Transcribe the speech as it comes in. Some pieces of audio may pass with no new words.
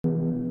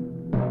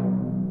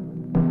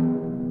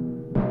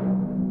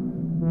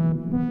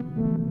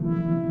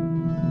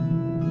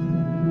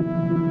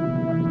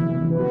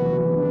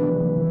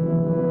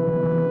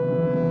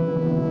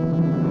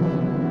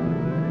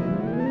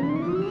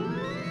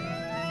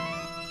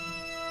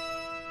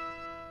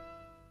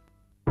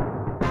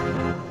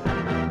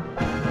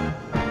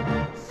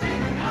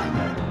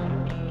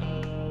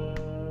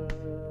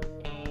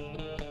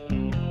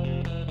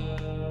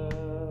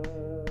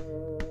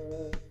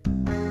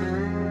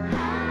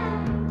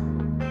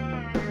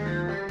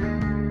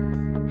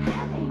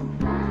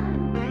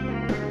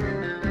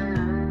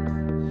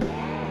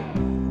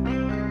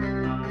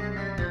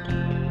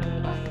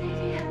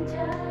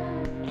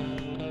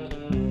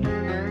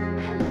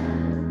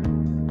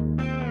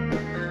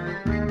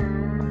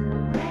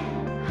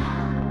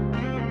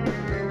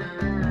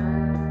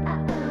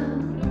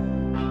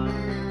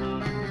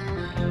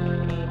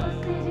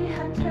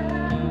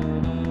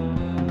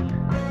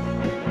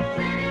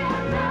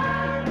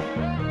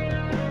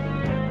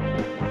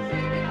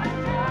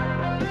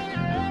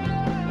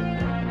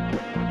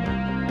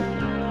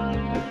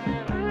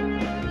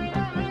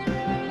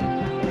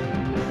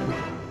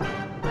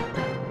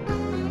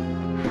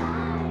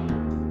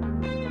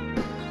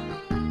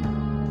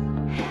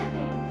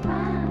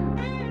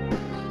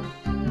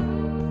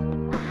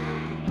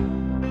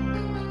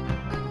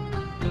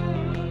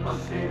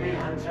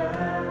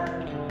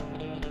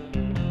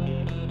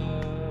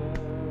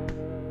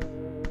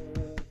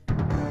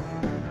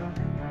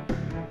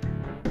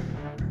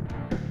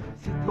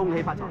恭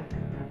喜發財！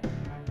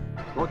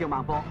我叫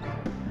孟波，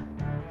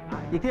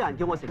亦都有人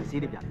叫我城市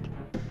獵人，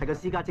係個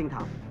私家偵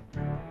探。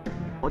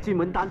我專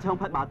門單槍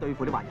匹馬對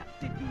付啲壞人。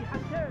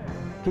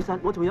其實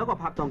我仲有一個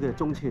拍檔叫做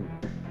中村，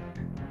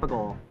不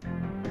過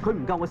佢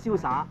唔夠我瀟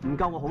灑，唔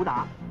夠我好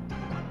打，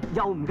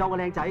又唔夠我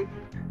靚仔，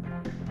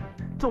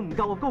仲唔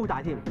夠我高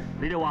大添。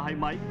你哋話係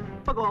咪？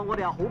不過我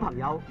哋係好朋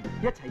友，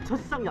一齊出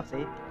生入死。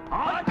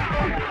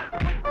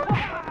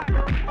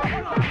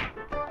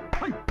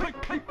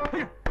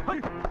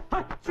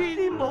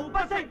戰無不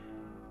勝。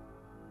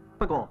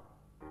不過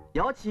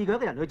有一次佢一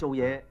個人去做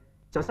嘢，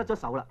就失咗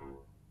手啦。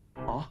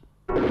啊！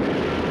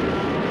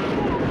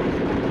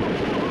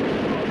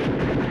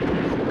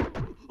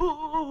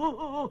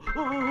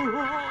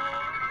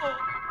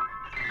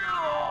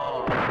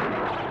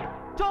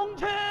中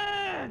村，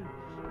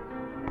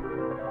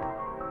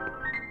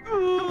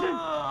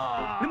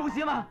你冇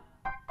事啊嘛？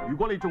如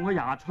果你中咗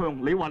廿槍，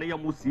你話你有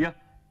冇事啊？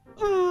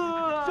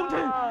中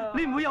村，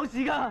你唔會有事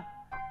㗎。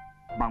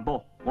孟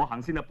波，我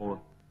行先一步啦。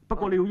不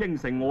過你要應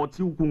承我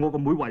照顧我個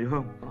妹慧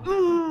香。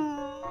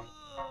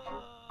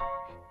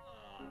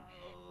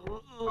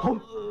好，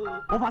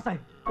我發誓，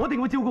我一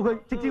定會照顧佢，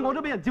直至我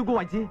都俾人照顧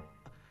為止。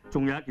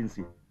仲有一件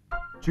事，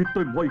絕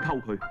對唔可以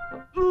溝佢。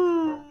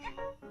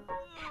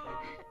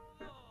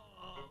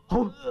好，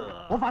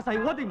我發誓，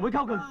我一定唔會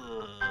溝佢。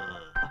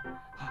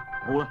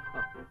好啦，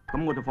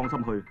咁我就放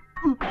心去。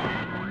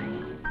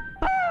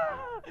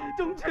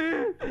中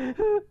村，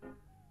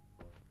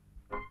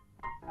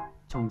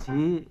從此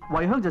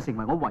慧香就成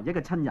為我唯一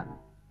嘅親人。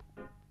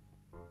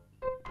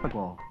不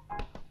過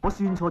我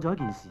算錯咗一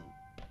件事，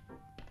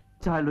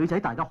就係女仔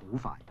大得好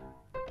快，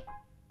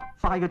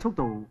快嘅速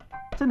度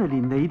真係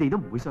連你哋都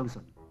唔會相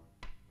信。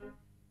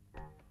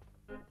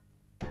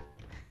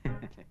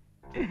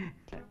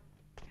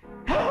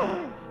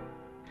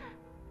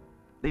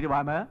你哋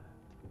話係咪啊？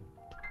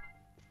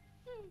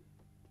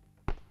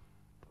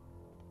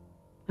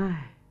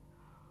唉，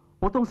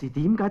我當時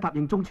點解答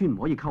應中村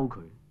唔可以溝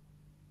佢？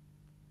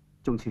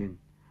中村，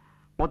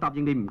我答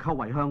應你唔溝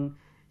慧香，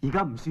而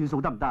家唔算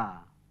數得唔得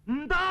啊？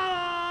唔得！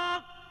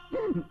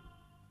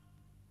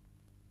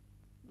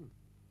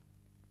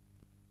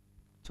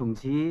從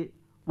此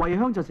慧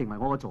香就成為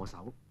我嘅助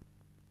手，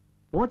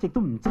我一直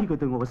都唔知佢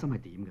對我嘅心係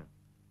點嘅，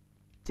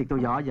直到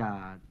有一日。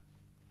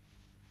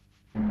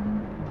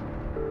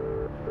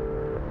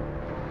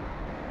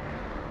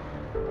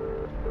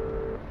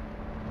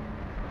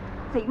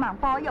死孟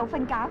波又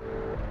瞓覺。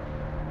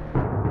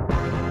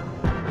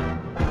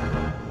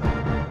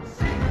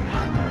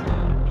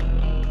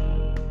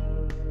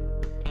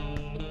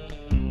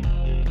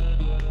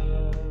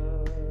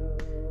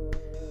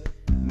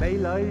美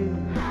女，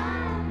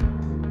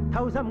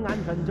偷心眼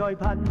神在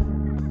噴，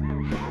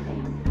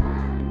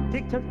即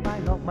出快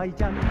樂迷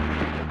陣，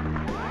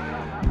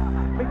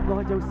逼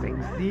我做城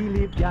市獵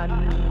人。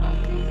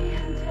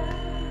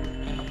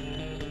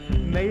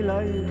美女。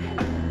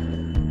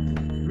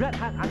一刻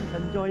眼神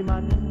在問，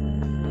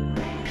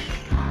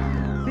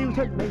燒出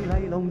美麗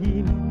濃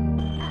豔，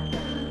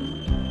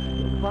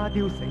融化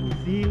掉城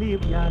市獵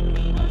人。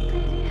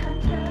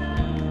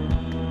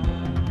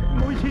每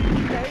次見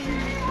你，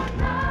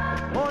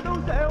我都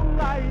想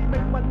嗌命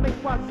運命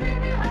運，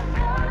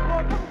我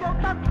感覺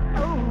得到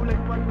靈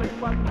魂靈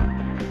魂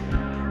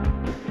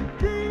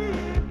接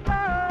近。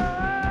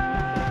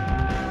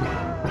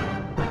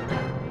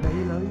美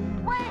女，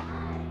喂，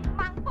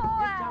孟波啊！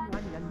眨眼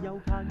人又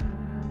近。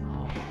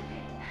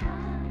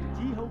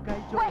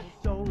喂，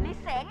你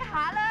醒下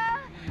啦！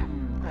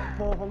科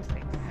空城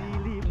市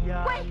獵人。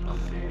喂，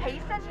起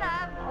身啦，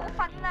唔好瞓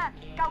啦，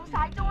夠晒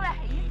鐘啦，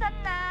起身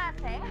啦，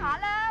醒下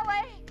啦，喂，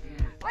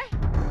喂。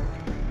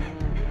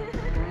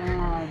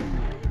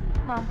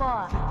孟波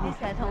啊，你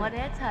成日同我哋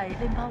一齊，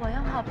你唔怕慧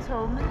香呷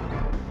醋咩？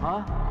吓，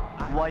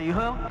慧香，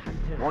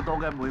我當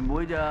佢係妹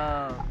妹咋，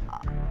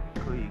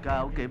佢而家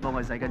喺屋企幫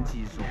佢洗緊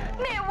廁所。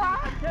咩話？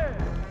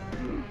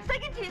洗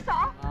緊廁所？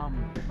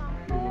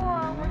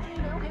哇！我知你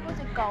屋企嗰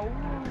隻狗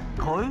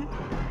佢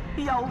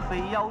又肥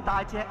又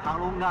大隻，行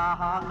路壓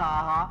下壓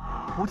下，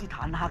好似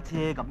坦克車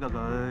咁噶佢。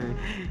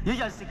一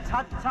日食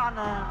7餐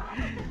啊，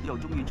又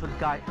中意出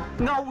街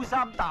勾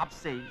三搭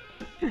四，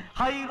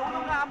係佬都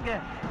啱嘅。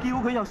叫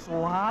佢又傻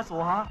下傻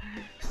下，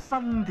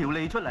伸條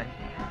脷出嚟，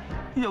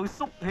又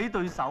縮起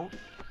對手，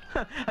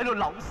喺度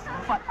扭屎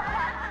忽。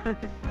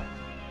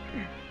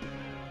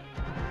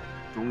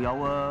仲有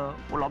啊，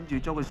我諗住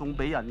將佢送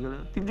俾人噶啦，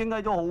點知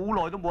嗌咗好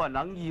耐都冇人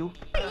肯要。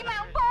俾孟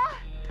波。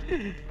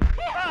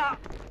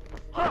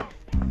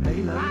美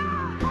女，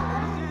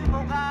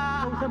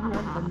偷心眼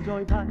神在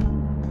噴，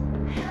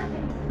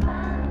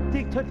即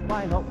出快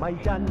樂迷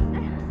陣。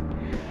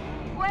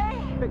喂，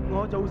逼我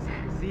做城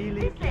市獵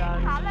人。你醒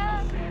下啦，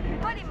唔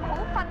該你唔好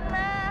瞓啦。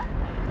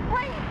喂，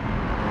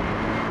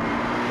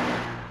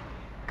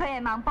佢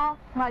係孟波，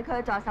我係佢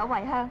嘅助手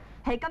慧香，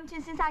係金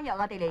川先生約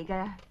我哋嚟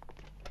嘅。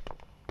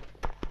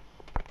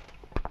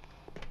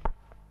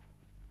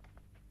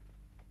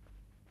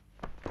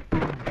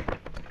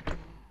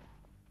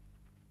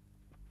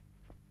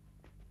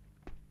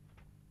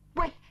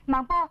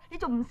孟波，你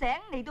仲唔醒？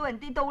嚟到人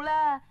哋度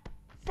啦，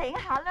醒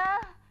下啦！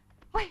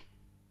喂，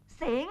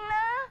醒啦！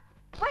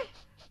喂，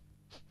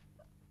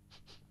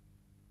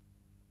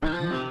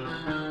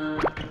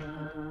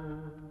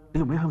你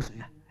用咩香水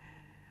啊？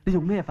你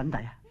用咩粉底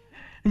啊？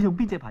你用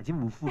邊隻牌子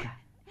護膚㗎？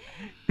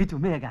你做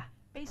咩㗎？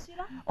秘書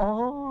咯。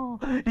哦，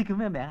你叫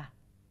咩名啊？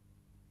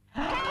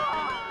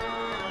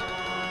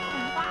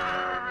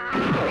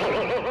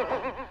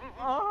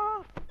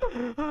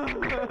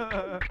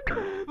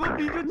我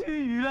變咗豬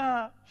魚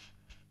啦！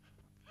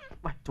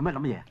喂，做咩諗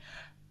嘢啊？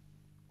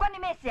關你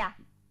咩事啊？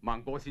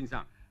孟波先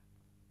生，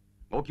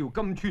我叫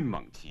金川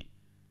宏慈，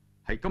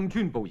係金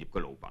川報業嘅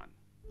老闆。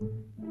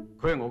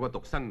佢係我個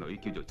獨生女，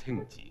叫做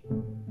青子。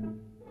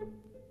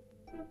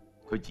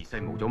佢自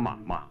細冇咗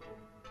媽媽，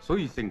所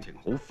以性情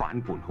好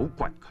反叛，好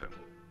倔強。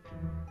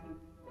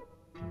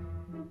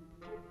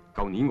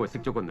舊年我識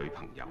咗個女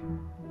朋友，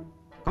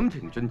感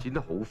情進展得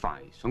好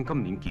快，想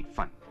今年結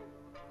婚。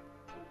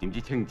點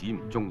知青子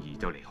唔中意，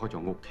就離開咗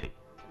屋企。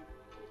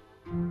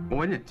我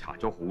揾人查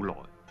咗好耐，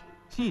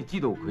先至知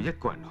道佢一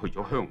個人去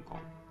咗香港。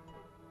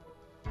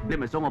你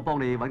咪想我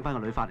幫你揾翻個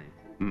女翻嚟？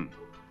嗯，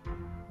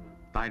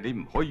但係你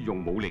唔可以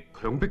用武力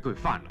強迫佢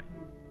翻嚟。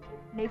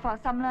你放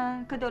心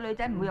啦，佢對女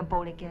仔唔會用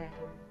暴力嘅。